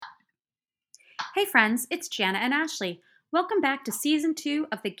Hey friends, it's Jana and Ashley. Welcome back to Season 2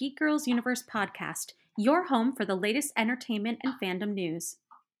 of the Geek Girls Universe podcast, your home for the latest entertainment and fandom news.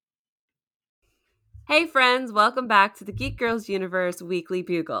 Hey friends, welcome back to the Geek Girls Universe Weekly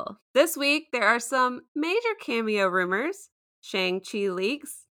Bugle. This week there are some major cameo rumors, Shang-Chi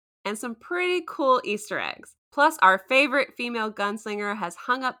leaks, and some pretty cool Easter eggs. Plus our favorite female gunslinger has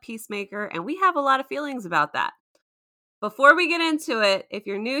hung up Peacemaker, and we have a lot of feelings about that. Before we get into it, if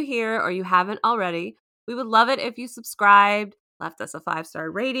you're new here or you haven't already, we would love it if you subscribed, left us a 5-star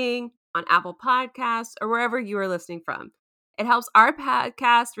rating on Apple Podcasts or wherever you are listening from. It helps our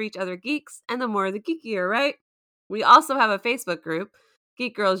podcast reach other geeks, and the more the geekier, right? We also have a Facebook group,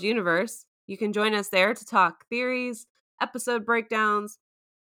 Geek Girls Universe. You can join us there to talk theories, episode breakdowns,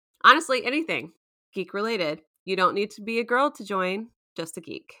 honestly, anything geek related. You don't need to be a girl to join, just a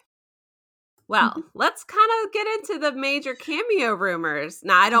geek. Well, let's kind of get into the major cameo rumors.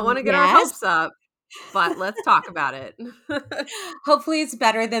 Now, I don't want to get our hopes up, but let's talk about it. Hopefully it's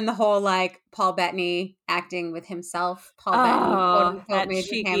better than the whole Paul Bettany acting with himself. Paul Bettany, quote unquote, that major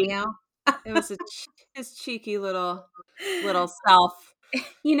cheeky. cameo. It was his cheeky little self.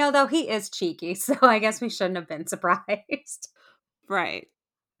 You know, though, he is cheeky, so I guess we shouldn't have been surprised. Right.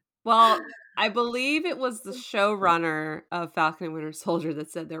 Well, I believe it was the showrunner of Falcon and Winter Soldier that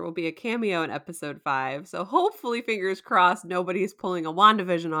said there will be a cameo in episode 5. So hopefully, fingers crossed, nobody's pulling a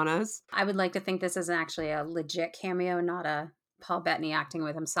WandaVision on us. I would like to think this isn't actually a legit cameo, not a Paul Bettany acting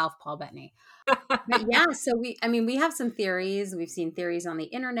with himself, Paul Bettany. But yeah, so we have some theories. We've seen theories on the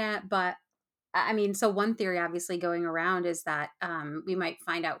internet, but so one theory obviously going around is that we might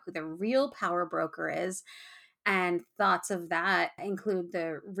find out who the real power broker is. And thoughts of that include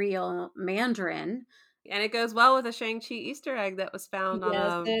the real Mandarin. And it goes well with a Shang-Chi Easter egg that was found on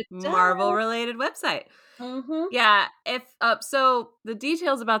Yes, a it Marvel-related website. Mm-hmm. Yeah, so the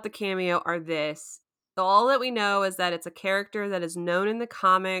details about the cameo are this. All that we know is that it's a character that is known in the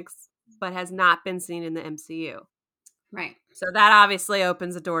comics but has not been seen in the MCU. Right. So that obviously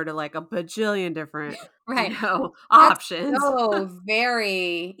opens the door to like a bajillion different Right. options. So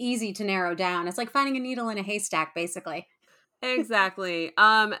very easy to narrow down. It's like finding a needle in a haystack, basically. Exactly.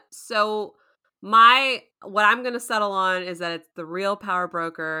 So what I'm going to settle on is that it's the real power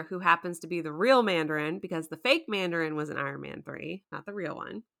broker who happens to be the real Mandarin, because the fake Mandarin was in Iron Man 3, not the real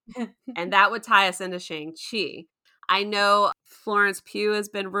one. And that would tie us into Shang-Chi. I know Florence Pugh has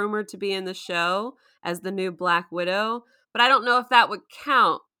been rumored to be in the show as the new Black Widow, but I don't know if that would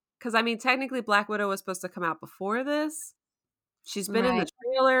count, because technically Black Widow was supposed to come out before this. She's been in the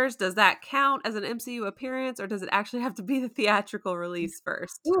trailers. Does that count as an MCU appearance, or does it actually have to be the theatrical release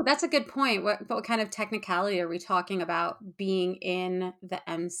first? Ooh, that's a good point. What kind of technicality are we talking about being in the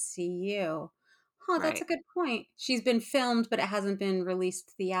MCU? Huh, Right. That's a good point. She's been filmed, but it hasn't been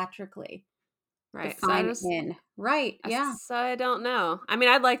released theatrically. Right. Define in. Right. Yeah. So I don't know.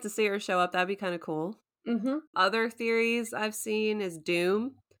 I'd like to see her show up. That'd be kind of cool. Mm-hmm. Other theories I've seen is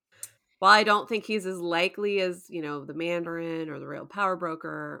Doom. While I don't think he's as likely as, the Mandarin or the real power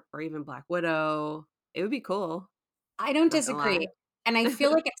broker or even Black Widow, it would be cool. I don't disagree. And I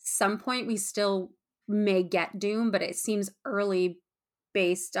feel like at some point we still may get Doom, but it seems early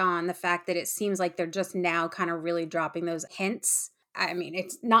based on the fact that it seems like they're just now kind of really dropping those hints.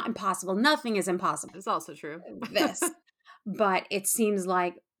 It's not impossible. Nothing is impossible. It's also true. But it seems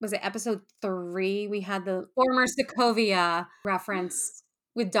like, was it episode 3? We had the former Sokovia reference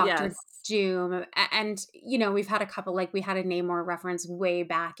with Dr. Doom. And, we've had a couple, we had a Namor reference way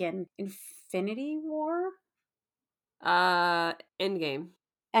back in Infinity War. Endgame.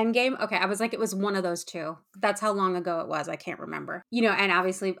 Endgame? Okay, I was like, it was one of those two. That's how long ago it was. I can't remember. And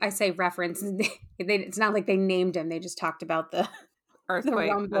obviously I say reference. It's not like they named him. They just talked about the earthquake,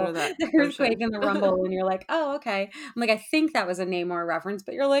 the rumble, the earthquake and the rumble, and you're like, oh, okay. I'm like, I think that was a Namor reference,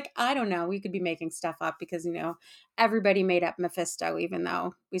 but you're like, I don't know. We could be making stuff up because everybody made up Mephisto, even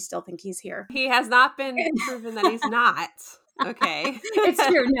though we still think he's here. He has not been proven that he's not. Okay, it's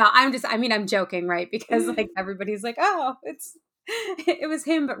true. No, I'm joking, right? Because everybody's like, oh, it was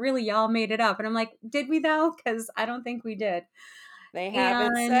him, but really y'all made it up, and I'm like, did we though? Because I don't think we did. They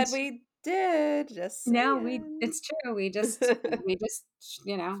haven't said we did. Just saying. No, it's true. We just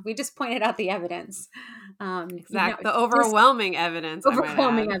pointed out the evidence. Exactly. The overwhelming evidence.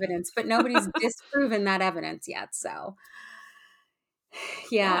 Overwhelming evidence, but nobody's disproven that evidence yet. So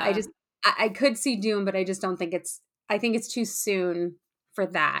yeah. I could see Doom, but I just don't think I think it's too soon for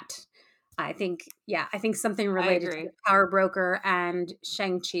that. I think something related to the power broker and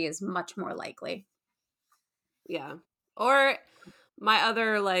Shang-Chi is much more likely. Yeah. Or My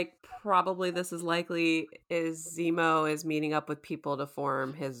other, like, probably this is likely is Zemo is meeting up with people to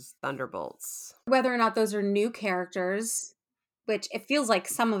form his Thunderbolts. Whether or not those are new characters, which it feels like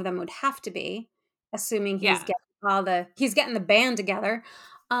some of them would have to be, assuming Yeah. he's getting the band together.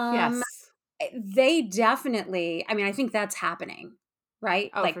 Um, Yes. they definitely, I mean, I think that's happening, right?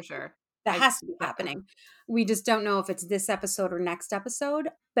 Oh, Like for sure. that has to be Definitely. happening. We just don't know if it's this episode or next episode,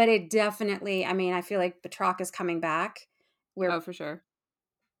 but it definitely, I mean, I feel like Batroc is coming back. We're Oh, for sure.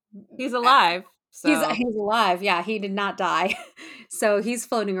 He's alive, so he's alive. Yeah, he did not die. So he's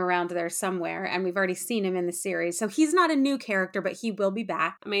floating around there somewhere, and we've already seen him in the series. So he's not a new character, but he will be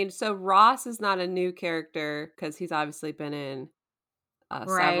back. I mean, so Ross is not a new character because he's obviously been in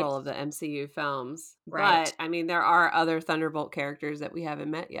Right. several of the MCU films. Right. But I mean, there are other Thunderbolt characters that we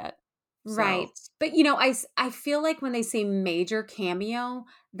haven't met yet. Right. So But I feel like when they say major cameo,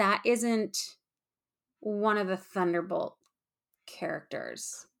 that isn't one of the Thunderbolt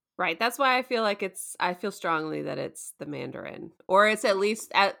characters. right, that's why I feel like I feel strongly that it's the Mandarin, or it's at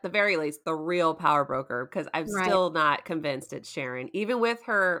least at the very least the real power broker, because I'm Right. still not convinced it's Sharon, even with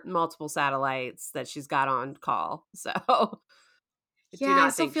her multiple satellites that she's got on call. So I do Yeah, I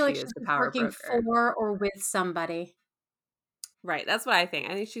not still think feel she like is the she's power working broker. for or with somebody. Right, that's what I think.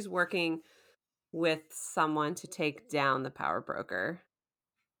 I think she's working with someone to take down the power broker.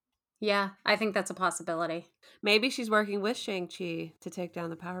 Yeah, I think that's a possibility. Maybe she's working with Shang-Chi to take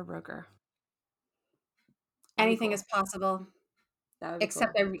down the power broker. That'd be Anything cool. is possible, That would be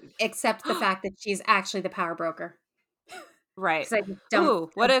except cool. except the fact that she's actually the power broker. Right. Because Ooh, I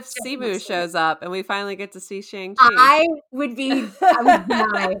what if don't want Simu to see it. shows up and we finally get to see Shang-Chi? I would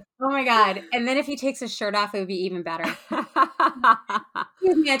die. Oh my god! And then if he takes his shirt off, it would be even better.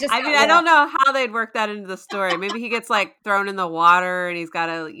 Excuse me, I just I mean, got I wet. don't know how they'd work that into the story. Maybe he gets like thrown in the water and he's got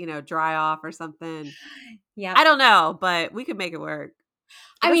to, dry off or something. Yep. I don't know, but we could make it work.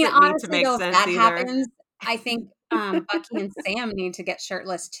 It I mean, doesn't need to honestly, make though, if sense that either. happens, I think Bucky and Sam need to get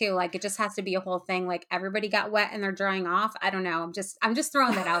shirtless too. Like, it just has to be a whole thing. Like, everybody got wet and they're drying off. I don't know. I'm just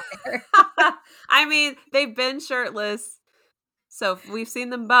throwing that out there. I mean, they've been shirtless, so we've seen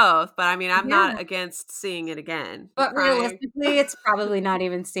them both. But I mean, I'm Yeah, not against seeing it again. You but crying? realistically, it's probably not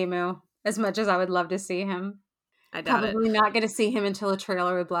even Simu. As much as I would love to see him, I doubt it. probably not going to see him until a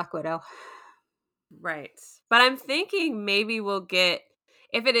trailer with Black Widow. Right. But I'm thinking maybe we'll get,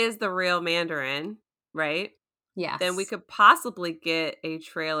 if it is the real Mandarin, right? Then we Yes, could possibly get a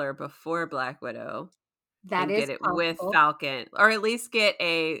trailer before Black Widow that and is get it with possible. Falcon, or at least get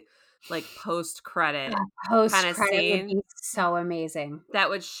a like post credit kind Post of credit would scene be so amazing. that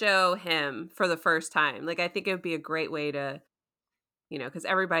would show him for the first time. Like, I think it would be a great way to, because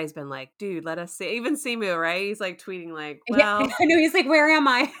everybody's been like, dude, let us see. Even Simu, right? He's like tweeting, like, Yeah, well, I know. He's like, "Where am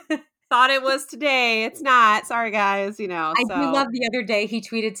I?" thought it was today. It's not. Sorry, guys. I do love So. the other day he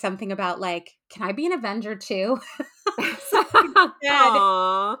tweeted something about like, "Can I be an Avenger too?" Something like that.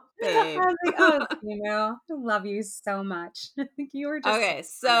 Aw, I babe. was like, "Oh, I love you so much. You were just so Okay, funny."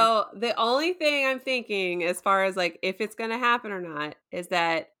 so the only thing I'm thinking as far as like if it's going to happen or not is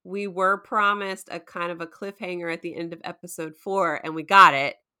that we were promised a kind of a cliffhanger at the end of episode 4 and we got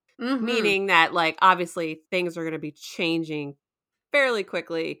it, Mhm. meaning that like obviously things are going to be changing fairly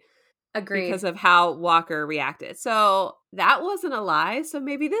quickly because Agreed. of how Walker reacted. So that wasn't a lie, so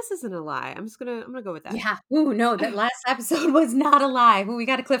maybe this isn't a lie. I'm going to go with that. Yeah. Ooh, no, that last episode was not a lie. Ooh, we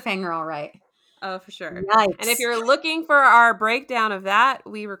got a cliffhanger, all right. Oh, for sure. And if Yikes. you're looking for our breakdown of that,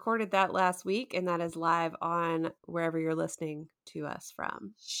 we recorded that last week and that is live on wherever you're listening to us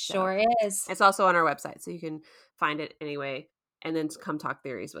from. So Sure is. it's also on our website, so you can find it anyway and then come talk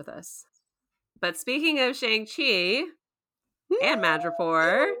theories with us. But speaking of Shang-Chi and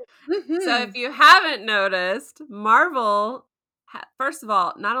Madripoor, so if Mhm. you haven't noticed, Marvel, first of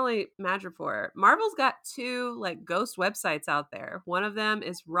all, not only Madripoor, Marvel's got 2 like ghost websites out there. One of them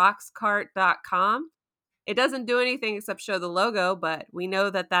is roxcart.com. It doesn't do anything except show the logo, but we know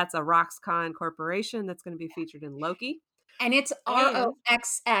that that's a Roxcon corporation that's going to be featured in Loki. And it's And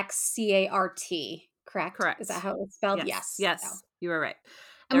ROXXCART, correct? Is that correct. how it's spelled? Yes. Yes. So, Yes. You were right.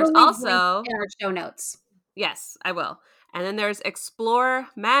 and There's we'll leave links also, in our show notes. yes, I will. And then there's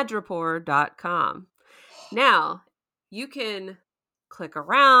exploremadripoor.com. Now, you can click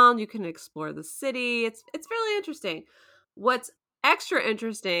around, you can explore the city. It's really interesting. What's extra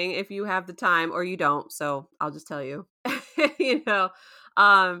interesting if you have the time or you don't, so I'll just tell you.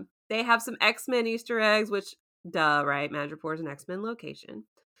 They have some X-Men Easter eggs, which duh, right? Madripoor is an X-Men location.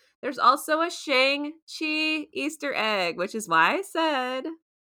 There's also a Shang-Chi Easter egg, which is why I said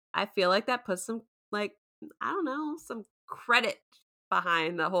I feel like that puts some like I don't know, some credit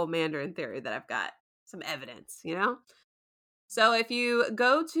behind the whole Mandarin theory that I've got. Some evidence. So if you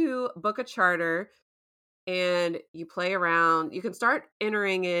go to book a charter and you play around, you can start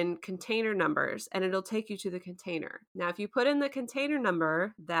entering in container numbers and it'll take you to the container. Now, if you put in the container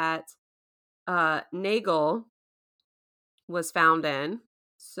number that Nagel was found in,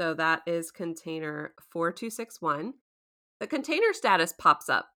 so that is container 4261, the container status pops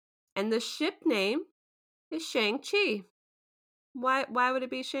up and the ship name is Shang-Chi. Why would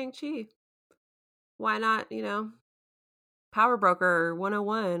it be Shang-Chi? Why not, Power Broker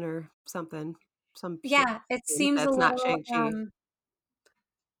 101 or something? Some ship Yeah, it seems a that's not little Shang-Chi. Well,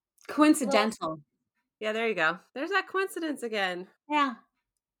 coincidental. yeah, there you go. There's that coincidence again. Yeah.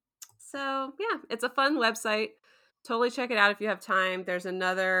 So, yeah, it's a fun website. Totally check it out if you have time. There's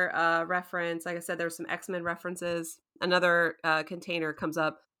another reference. Like I said, there's some X-Men references. Another container comes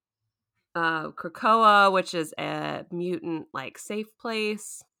up. Krakoa, which is a mutant like safe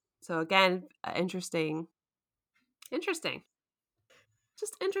place. So again, interesting.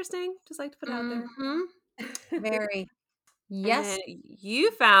 Just interesting. Just like to put it out there. Very. And Yes. then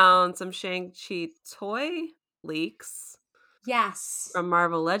you found some Shang-Chi toy leaks Yes. from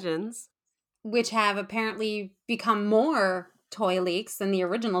Marvel Legends. Which have apparently become more toy leaks than the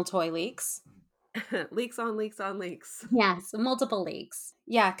original toy leaks. Leaks on leaks on leaks. Yes, multiple leaks.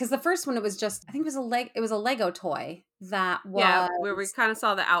 Yeah, because the first one, it was just, I think it was a Lego toy that was. Yeah, where we kind of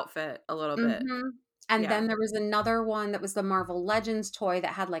saw the outfit a little bit. And Yeah. then there was another one that was the Marvel Legends toy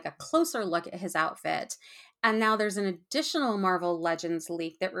that had like a closer look at his outfit. And now there's an additional Marvel Legends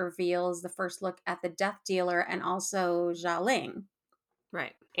leak that reveals the first look at the Death Dealer and also Xialing.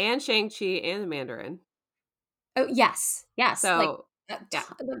 Right. And Shang-Chi and the Mandarin. Oh, yes. Yes. So,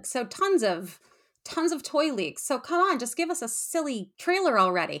 So tons of toy leaks. So come on, just give us a silly trailer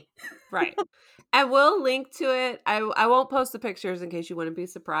already. Right. I will link to it. I won't post the pictures in case you wouldn't be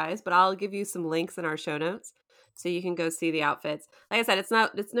surprised, but I'll give you some links in our show notes so you can go see the outfits. Like I said,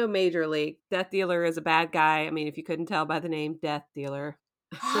 it's no major leak. Death Dealer is a bad guy. I mean, if you couldn't tell by the name, Death Dealer.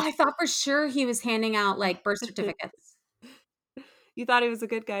 I thought for sure he was handing out like birth certificates. You thought he was a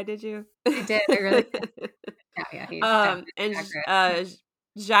good guy, did you? I did. I really did. Yeah, he's and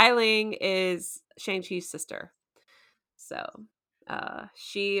Xialing is Shang-Chi's sister. So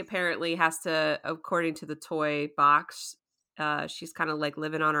she apparently has to, according to the toy box, she's kind of like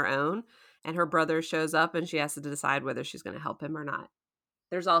living on her own, and her brother shows up and she has to decide whether she's going to help him or not.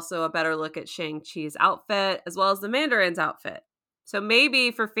 There's also a better look at Shang-Chi's outfit as well as the Mandarin's outfit. So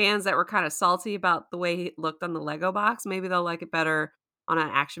maybe for fans that were kind of salty about the way he looked on the Lego box, maybe they'll like it better on an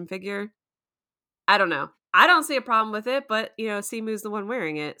action figure. I don't know. I don't see a problem with it, but Simu's the one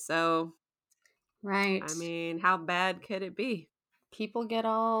wearing it, so right. I mean, how bad could it be? People get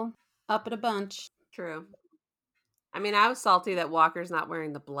all up at a bunch. True. I mean, I was salty that Walker's not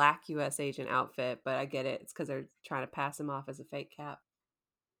wearing the black U.S. agent outfit, but I get it. It's because they're trying to pass him off as a fake Cap.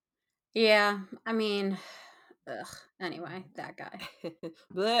 Yeah, I mean, anyway, that guy.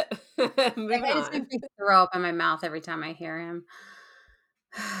 Moving It just makes me throw up in my mouth every time I hear him.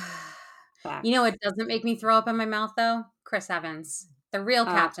 You know what doesn't make me throw up in my mouth, though? Chris Evans, the real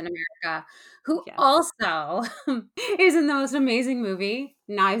Captain America, who also is in the most amazing movie,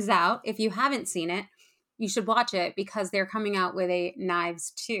 Knives Out. If you haven't seen it, you should watch it because they're coming out with a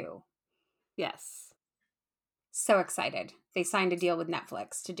Knives 2. Yes. So excited. They signed a deal with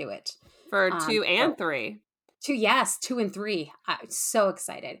Netflix to do it. For 2 and 3. 2, yes, 2 and 3. I'm so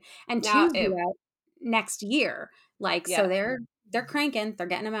excited. And 2 due out next year. So they're cranking. They're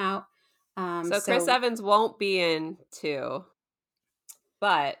getting them out. So Chris Evans won't be in 2,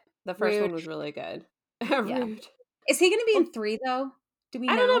 but the first one was really good. Rude. Is he going to be in 3 though? Do we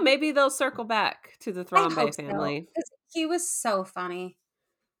know? I don't know. Maybe they'll circle back to the Thrombey family. So. He was so funny.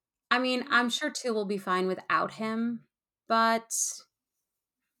 I mean, I'm sure 2 will be fine without him, but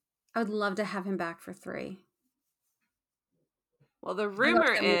I would love to have him back for 3. Well, the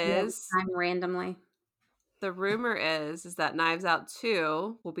rumor is randomly. The rumor is that Knives Out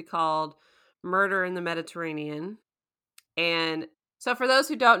 2 will be called Murder in the Mediterranean. And so for those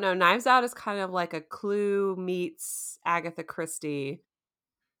who don't know, Knives Out is kind of like a Clue meets Agatha Christie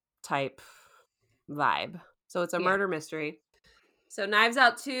type vibe. So it's a murder mystery. So Knives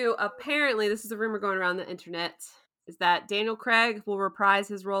Out 2, apparently, this is a rumor going around the internet, is that Daniel Craig will reprise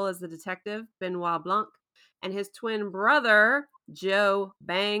his role as the detective, Benoit Blanc, and his twin brother, Joe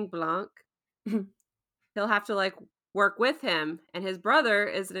Bang Blanc, he'll have to work with him, and his brother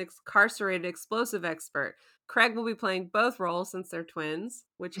is an incarcerated explosive expert. Craig will be playing both roles since they're twins,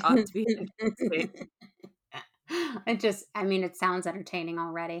 which ought to be interesting. It sounds entertaining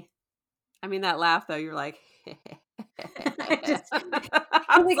already. I mean, that laugh though, you're like, I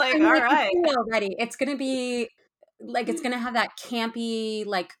was all right. already. It's gonna be like it's going to have that campy,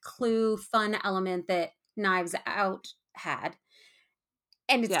 like Clue fun element that Knives Out had.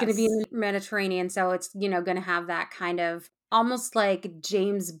 And it's going to be in Yes. the Mediterranean. So it's, you know, going to have that kind of almost like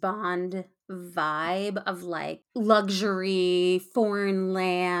James Bond vibe of like luxury, foreign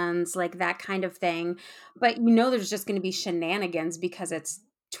lands, like that kind of thing. But you know, there's just going to be shenanigans because it's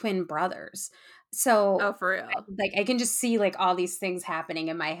twin brothers. So Oh, for real. like I can just see like all these things happening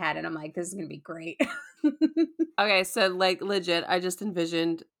in my head and I'm like, this is going to be great. Okay, so like legit, I just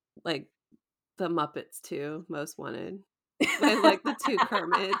envisioned like the Muppets too, Most Wanted. With like the two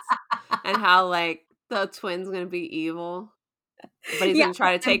Kermits and how like the twin's gonna be evil, but he's Yeah, gonna try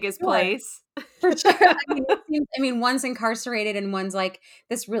to I'm take his sure. place. For sure. One's incarcerated and one's like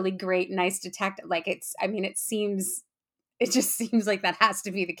this really great, nice detective. Like it just seems like that has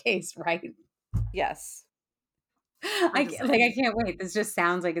to be the case, right? Yes. I'm just I saying. can't wait. This just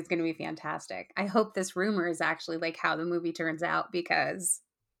sounds like it's going to be fantastic. I hope this rumor is actually like how the movie turns out because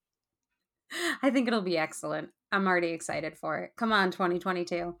I think it'll be excellent. I'm already excited for it. Come on,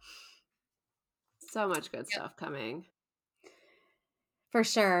 2022. So much good Yep. stuff coming. For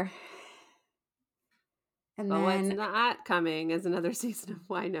sure. And But what's then not coming is another season of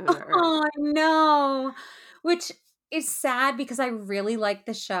Winona Earp. oh no. Which is sad because I really like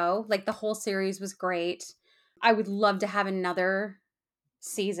the show. Like the whole series was great. I would love to have another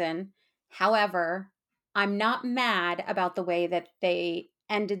season. However, I'm not mad about the way that they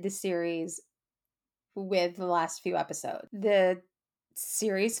ended the series with the last few episodes. The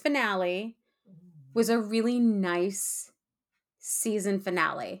series finale was a really nice season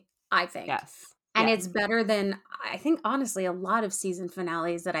finale, I think. Yes. And Yes. it's better than, I think, honestly, a lot of season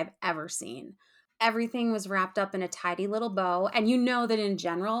finales that I've ever seen. Everything was wrapped up in a tidy little bow. And you know that in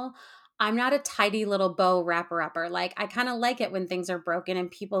general, I'm not a tidy little bow wrapper upper. Like, I kind of like it when things are broken and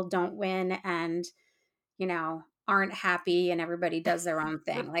people don't win and, you know, aren't happy and everybody does their own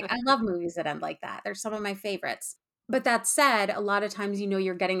thing. Like, I love movies that end like that. They're some of my favorites. But that said, a lot of times, you know,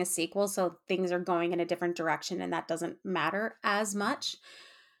 you're getting a sequel, so things are going in a different direction and that doesn't matter as much.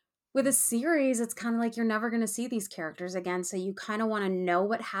 With a series, it's kind of like you're never going to see these characters again. So you kind of want to know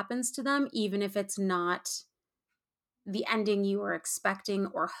what happens to them, even if it's not the ending you were expecting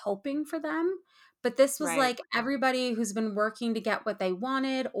or hoping for them. But this was Right. like everybody who's been working to get what they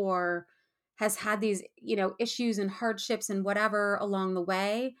wanted or has had these, you know, issues and hardships and whatever along the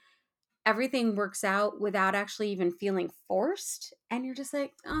way. Everything works out without actually even feeling forced. And you're just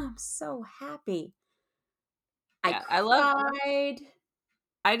like, oh, I'm so happy. I Yeah. I love cried.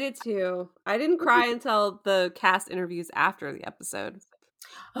 I did too. I didn't cry until the cast interviews after the episode.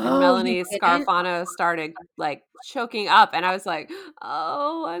 And Oh, you Melanie didn't? Scarfano started like choking up and I was like,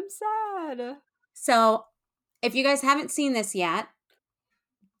 "Oh, I'm sad." So if you guys haven't seen this yet,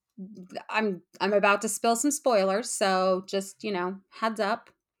 I'm about to spill some spoilers, so just, you know, heads up.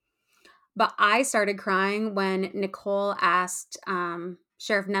 But I started crying when Nicole asked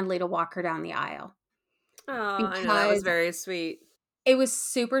Sheriff Nedley to walk her down the aisle Oh, I know that was because very sweet. it was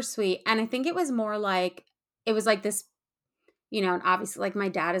super sweet. And I think it was more like it was like this, you know, and obviously like my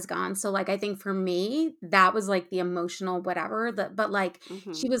dad is gone. So like I think for me, that was like the emotional whatever. But like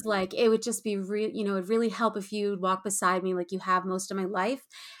Mhm. she was like, it would just be real, you know, it'd really help if you'd walk beside me like you have most of my life.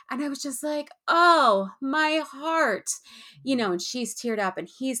 And I was just like, oh, my heart. You know, and she's teared up and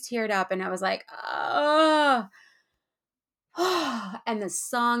he's teared up. And I was like, oh. And the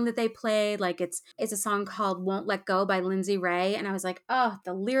song that they played, like it's a song called Won't Let Go by Lindsay Ray. And I was like, oh,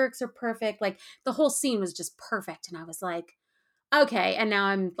 the lyrics are perfect. Like the whole scene was just perfect. And I was like, okay, and now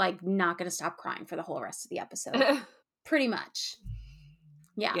I'm like not going to stop crying for the whole rest of the episode. Pretty much.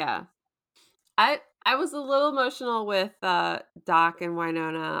 Yeah. Yeah. I was a little emotional with Doc and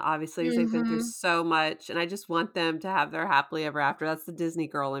Winona, obviously, because they've been through Mhm. so much, and I just want them to have their happily ever after. That's the Disney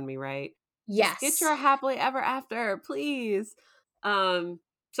girl in me, right? Just get Yes. your happily ever after, please. Um,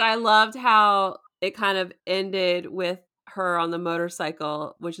 so I loved how it kind of ended with her on the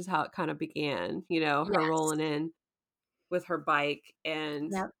motorcycle, which is how it kind of began, you know, her Yes. rolling in with her bike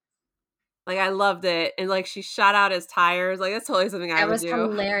and Yep. like I loved it. And like she shot out his tires. Like that's totally something I That would was do.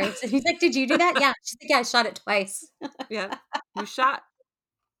 hilarious. He's like, "Did you do that?" Yeah. She's like, "Yeah, I shot it twice." Yeah. You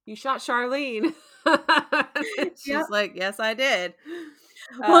shot Charlene. Yep. She's like, "Yes, I did."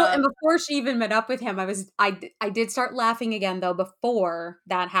 Well, and Uh, before she even met up with him, I did start laughing again though before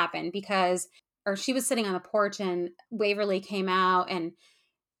that happened because or she was sitting on the porch and Waverly came out and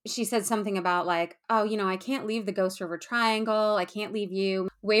she said something about like, "Oh, you know, I can't leave the Ghost River Triangle. I can't leave you."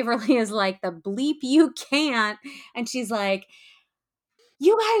 Waverly is like, "The bleep you can't." And she's like,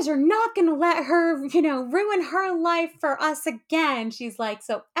 you guys are not going to let her, ruin her life for us again. She's like,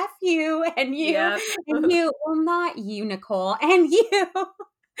 so F you and you Yep. and you. Well, not you, Nicole, and you. Yep.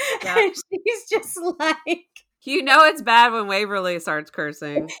 And she's just like, You know it's bad when Waverly starts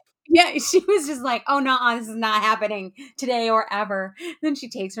cursing. yeah, she was just like, oh, no, this is not happening today or ever. Then she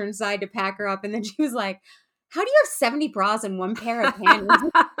takes her inside to pack her up. And then she was like, how do you have 70 bras and one pair of panties?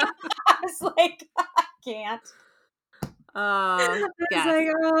 I was like, I can't. I was Yes. like,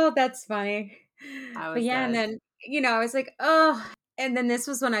 oh, that's funny. I But was yeah, and dead. then, I was like, oh. And then this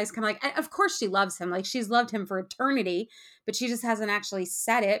was when I was kind of like, of course she loves him. Like, she's loved him for eternity, but she just hasn't actually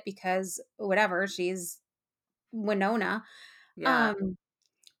said it because whatever, she's Winona. Yeah.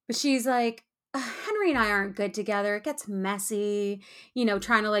 But she's like, Henry and I aren't good together. It gets messy,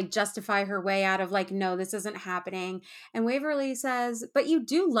 trying to like justify her way out of like, no, this isn't happening. And Waverly says, but you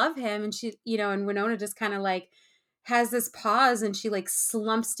do love him. And she, and Winona just kind of like has this pause and she like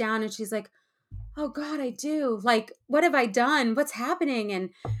slumps down and she's like, oh God, I do. Like, what have I done? What's happening? And,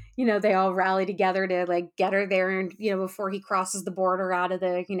 they all rally together to like get her there and, before he crosses the border out of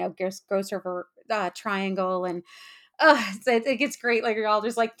the, Ghost River triangle. And it gets great. Like, you're all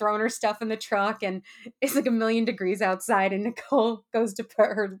just like throwing her stuff in the truck and it's like 1,000,000 degrees outside. And Nicole goes to put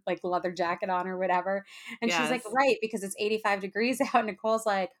her like leather jacket on or whatever. And she's like, Yes. right, because it's 85 degrees out. Nicole's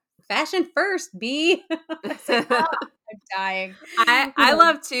like, fashion first, B. It's like, oh, I'm dying. I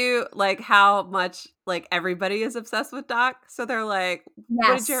love too, like how much like everybody is obsessed with Doc. So they're like, what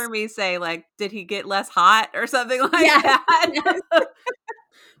did Yes. Jeremy say? Like, did he get less hot or something like Yes. that? Yes.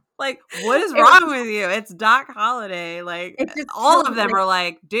 Like, what is wrong with you? It's Doc Holliday. Like, It just all kills of me, them like, are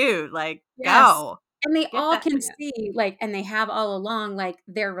like, dude, like, yes. go. And they Get all that can thing out. see, like, and they have all along, like,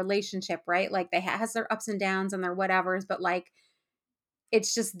 their relationship, right? Like, they has their ups and downs and their whatevers, but like,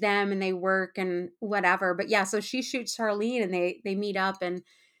 it's just them and they work and whatever. But yeah, so she shoots Charlene and they meet up and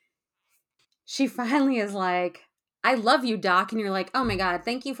she finally is like, I love you, Doc. And you're like, oh my God,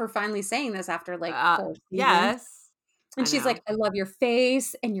 thank you for finally saying this after like 4 seasons. Yes. And I she's know. like, I love your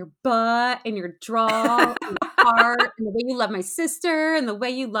face and your butt and your draw and your heart and the way you love my sister and the way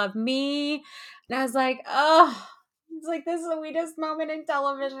you love me. And I was like, oh, it's like, this is the sweetest moment in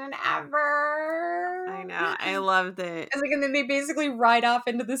television ever. I know. I loved it. I was like, and then they basically ride off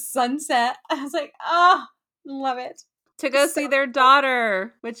into the sunset. I was like, oh, love it. To go So see their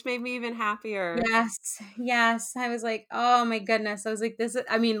daughter, which made me even happier. yes, yes. I was like, oh my goodness. I was like, this is,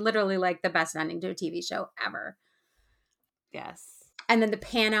 I mean, literally like the best ending to a TV show ever. Yes. And then the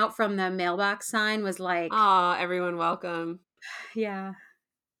pan out from the mailbox sign was like, Oh, everyone welcome. yeah,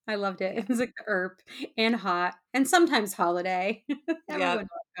 I loved it. Yeah. It was like the Earp and hot and sometimes holiday. Everyone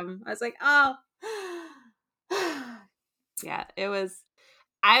welcome. I was like, oh. Yeah,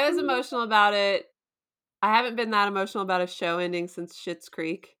 I was emotional about it. I haven't been that emotional about a show ending since Schitt's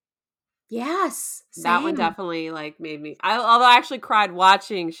Creek. Yes, That one same. definitely like made me, although I actually cried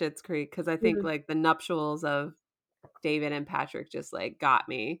watching Schitt's Creek because I think Mhm. like the nuptials of David and Patrick just like got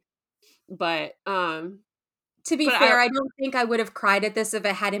me. But To be fair, I don't think I would have cried at this if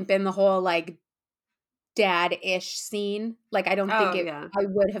it hadn't been the whole like dad-ish scene. Like, I don't think yeah. I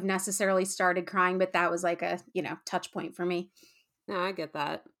would have necessarily started crying, but that was like a, touch point for me. No, I get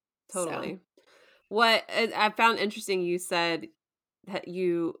that. Totally. So, What I found interesting, you said that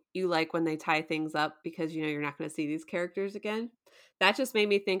you like when they tie things up because you know you're not going to see these characters again. That just made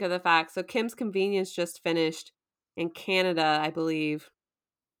me think of the fact. So Kim's Convenience just finished in Canada, I believe,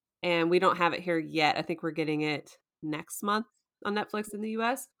 and we don't have it here yet. I think we're getting it next month on Netflix in the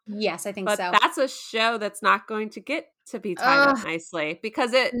US. yes, I think But so. that's a show that's not going to get to be tied up Ugh. nicely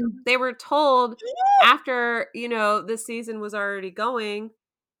because Mm. they were told after, this season was already going,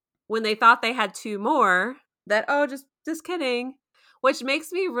 when they thought they had 2 more, that, oh, just kidding, which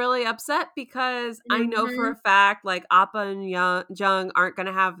makes me really upset because I know for Mhm. a fact, like, Appa and Jung aren't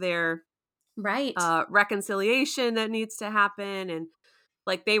gonna have their, Right. reconciliation that needs to happen, and,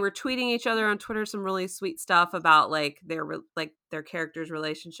 like, they were tweeting each other on Twitter some really sweet stuff about, like, their characters'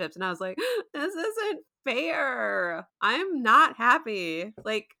 relationships, and I was like, "This isn't fair. I'm not happy."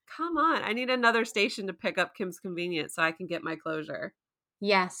 Like, come on, I need another station to pick up Kim's Convenience so I can get my closure.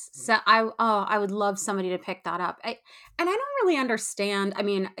 Yes. So I would love somebody to pick that up. And I don't really understand. I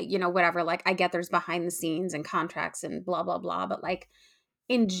mean, whatever, like I get there's behind the scenes and contracts and blah blah blah, but like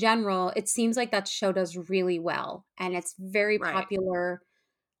in general, it seems like that show does really well and it's very Right. popular.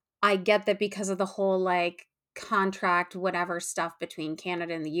 I get that because of the whole like contract whatever stuff between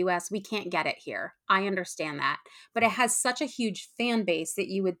Canada and the US, we can't get it here. I understand that. But it has such a huge fan base that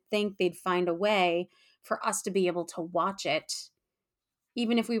you would think they'd find a way for us to be able to watch it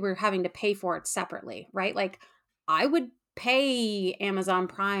even if we were having to pay for it separately, right? Like I would pay Amazon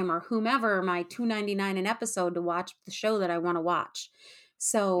Prime or whomever my $2.99 an episode to watch the show that I want to watch.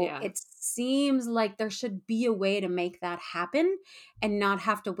 So Yeah. it seems like there should be a way to make that happen and not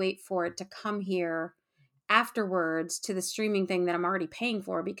have to wait for it to come here afterwards to the streaming thing that I'm already paying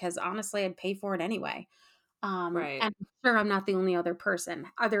for, because honestly, I'd pay for it anyway. Right. And I'm sure I'm not the only other person.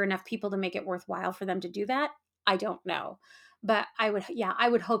 Are there enough people to make it worthwhile for them to do that? I don't know. But I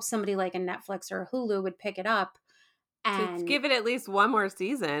would hope somebody like a Netflix or a Hulu would pick it up To and give it at least one more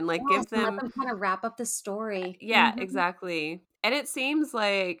season, like yes, give and let them, them kind of wrap up the story. yeah, Mhm. exactly. And it seems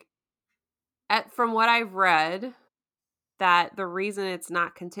like from what I've read that the reason it's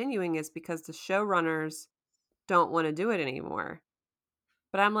not continuing is because the showrunners don't want to do it anymore.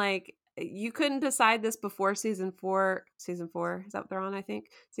 But I'm like, you couldn't decide this before season 4, is that what they're on, I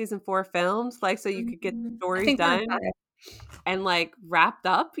think? Season 4 filmed, like, so you could get the I stories think they're in done 5. and, like, wrapped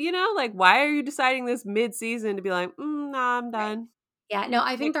up, Like, why are you deciding this mid-season to be like, nah, I'm Right. done. Yeah, no,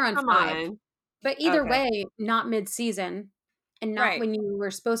 I Like, think they're on come 5. on. But either Okay. way, not mid-season and not Right. when you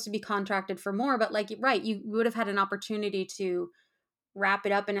were supposed to be contracted for more, but like right, you would have had an opportunity to wrap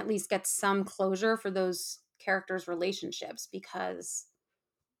it up and at least get some closure for those characters' relationships, because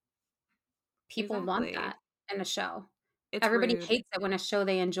people want Exactly. that in a show. It's Everybody rude. hates it when a show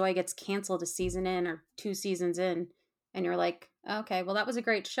they enjoy gets canceled a season in or 2 seasons in, and you're like, "Okay, well, that was a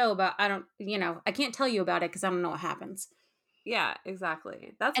great show, but I don't I can't tell you about it because I don't know what happens." Yeah,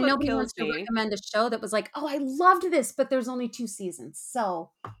 exactly. That's And what nobody kills wants to me. recommend a show that was like, "Oh, I loved this, but there's only 2 seasons."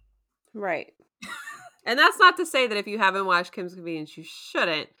 So, Right. And that's not to say that if you haven't watched Kim's Convenience, you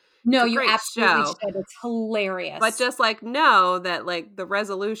shouldn't. It's no, a you great absolutely show. should. It's But hilarious. just, like, know that, like, the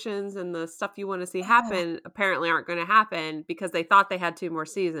resolutions and the stuff you wanna see Oh, happen apparently aren't gonna happen because they thought they had 2 more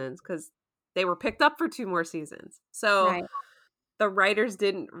seasons because they were picked up for 2 more seasons. So, right. the writers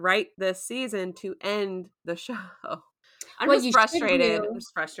didn't write this season to end the show. I'm What just you should frustrated. I'm do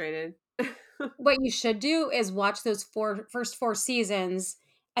just frustrated. what you should do is watch those first 4 seasons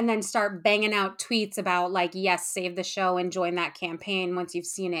and then start banging out tweets about like, "Yes, save the show and join that campaign," once you've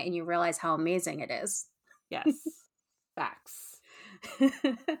seen it and you realize how amazing it is. Yes. Facts.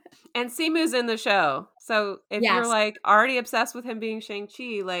 And Simu's in the show. So if you're, Yes, like, already obsessed with him being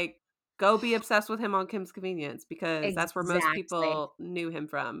Shang-Chi, like, go be obsessed with him on Kim's Convenience because that's where most exactly. people knew him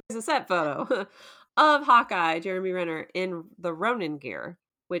from. There's a set photo of Hawkeye, Jeremy Renner, in the Ronin gear,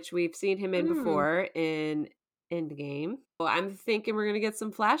 which we've seen him in Mm, before in Endgame. Well, I'm thinking we're gonna get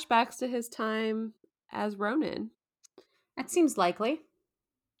some flashbacks to his time as Ronin. that seems likely.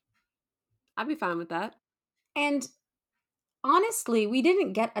 I'd be fine with that. And honestly, we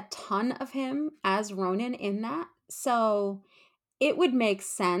didn't get a ton of him as Ronin in that. So it would make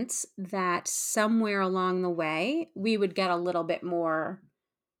sense that somewhere along the way, we would get a little bit more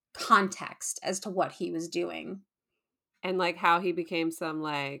context as to what he was doing. And, like, how he became some,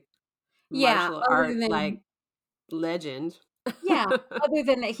 like, Yeah, martial other art, than like, legend. yeah, other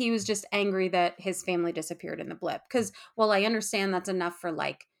than that he was just angry that his family disappeared in the blip. Because while I understand that's enough for,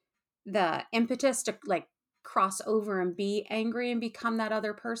 like, the impetus to, like, cross over and be angry and become that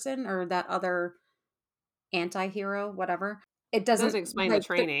other person or that other anti-hero, whatever, it doesn't, Doesn't explain the like,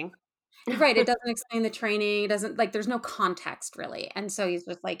 training. right, it doesn't explain the training, it doesn't like, there's no context really, and so he's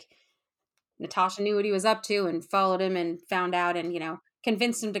just like Natasha knew what he was up to and followed him and found out and,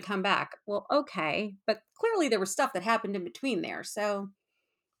 convinced him to come back. Well, okay, but clearly there was stuff that happened in between there, so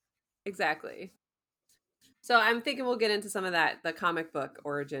Exactly. So I'm thinking we'll get into some of that, the comic book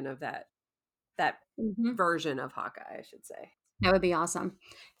origin of that mhm, version of Hawkeye, I should say. that would be awesome.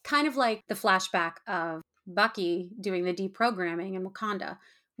 Kind of like the flashback of Bucky doing the deprogramming in Wakanda.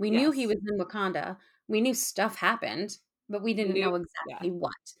 We knew he Yes. was in Wakanda, we knew stuff happened, but we We didn't knew, know yeah. exactly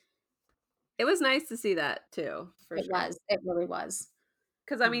what. It was nice to see that too, for sure. It really was.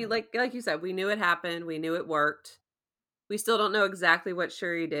 Because I mean, Um, like you said, we knew it happened. We knew it worked. We still don't know exactly what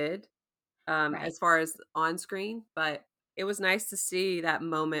Shuri did, right. as far as on screen, but it was nice to see that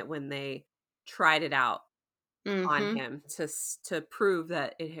moment when they tried it out on Mhm. him to prove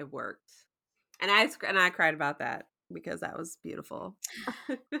that it had worked. And I cried about that because that was beautiful.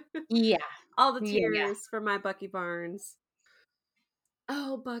 Yeah. All the Yeah, yeah. tears for my Bucky Barnes.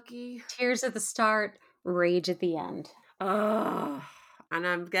 Oh, Bucky. Tears at the start, rage at the end. Oh, and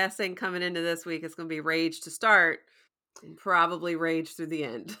I'm guessing coming into this week it's going to be rage to start and probably rage through the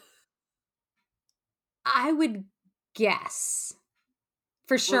end. I would guess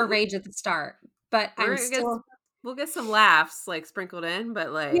for We'll, sure we- rage at the start, but we're I'm gonna get still we'll get some laughs like sprinkled in,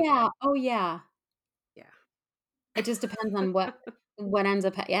 but like, yeah, oh yeah. yeah. It just depends on what ends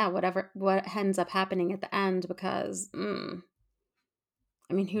up what ends up happening at the end because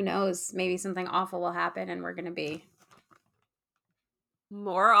I mean, who knows? Maybe something awful will happen and we're going to be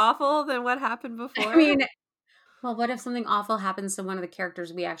More awful than what happened before? I mean, well, what if something awful happens to one of the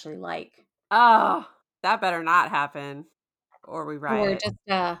characters we actually like? Oh, that better not happen, or we Or riot. just,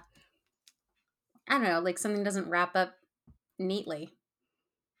 I don't know, like something doesn't wrap up neatly.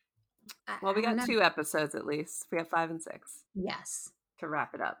 Well, we I don't got know. 2 episodes at least. We got 5 and 6 Yes. to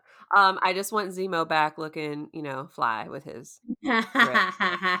wrap it up. I just want Zemo back looking, fly with his drip.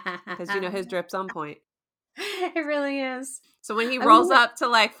 Because, his drip's on point. It really is. So when he I rolls mean, up to,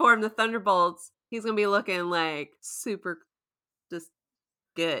 like, form the Thunderbolts, he's going to be looking, like, super just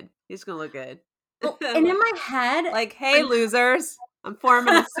good. He's going to look good. well, and in my head, Like, hey, losers, I'm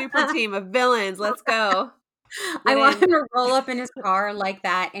forming a super team of villains. Let's go. I Get want in. him to roll up in his car like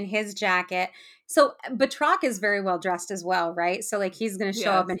that in his jacket. So Batroc is very well dressed as well, right? So like he's going to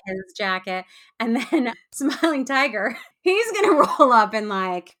show up Yes. in his jacket, and then Smiling Tiger, he's going to roll up in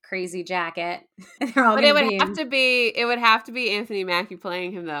like crazy jacket. And they're all But going it to would be have to be Anthony Mackie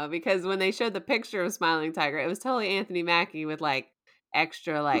playing him though, because when they showed the picture of Smiling Tiger, it was totally Anthony Mackie with like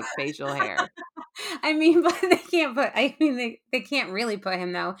extra like facial hair. I mean, but they can't put. I mean, they can't really put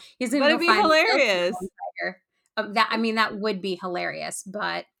him though. He's going But to it'd go be find the real hilarious. Smiling Tiger. I mean, that would be hilarious,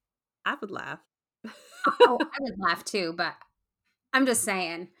 but I would laugh. oh, I would laugh too. But I'm just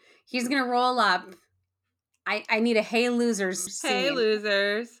saying, he's going to roll up. I need a Hey Losers Hey, scene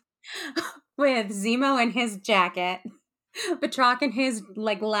losers. with Zemo in his jacket, Batroc in his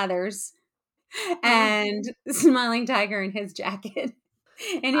like leathers, and Smiling Tiger in his jacket,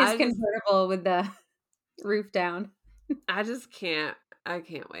 in his convertible with the roof down. I just can't. I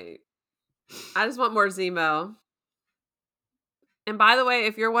can't wait. I just want more Zemo. And by the way,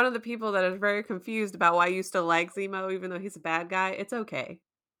 if you're one of the people that is very confused about why you still like Zemo, even though he's a bad guy, it's okay.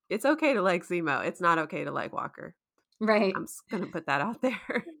 It's okay to like Zemo. It's not okay to like Walker. Right. I'm just going to put that out there.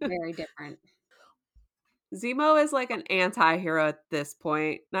 Very different. Zemo is like an anti-hero at this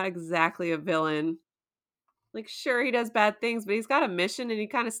point. Not exactly a villain. Like, sure, he does bad things, but he's got a mission and he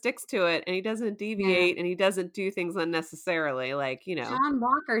kind of sticks to it and he doesn't deviate and he doesn't do things unnecessarily. Like, John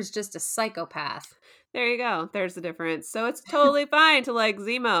Walker's just a psychopath. There you go. There's the difference. So it's totally fine to like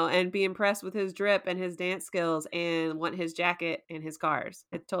Zemo and be impressed with his drip and his dance skills and want his jacket and his cars.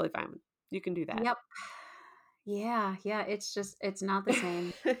 It's totally fine. You can do that. Yep. Yeah. It's not the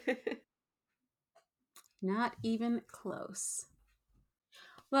same. Not even close.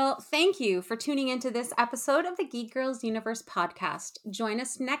 Well, thank you for tuning into this episode of the Geek Girls Universe podcast. Join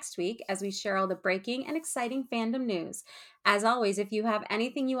us next week as we share all the breaking and exciting fandom news. As always, if you have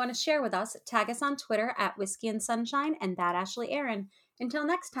anything you want to share with us, tag us on Twitter at Whiskey and Sunshine and that Ashley Aaron. Until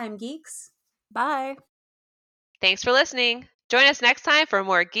next time, geeks. Bye. Thanks for listening. Join us next time for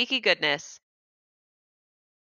more geeky goodness.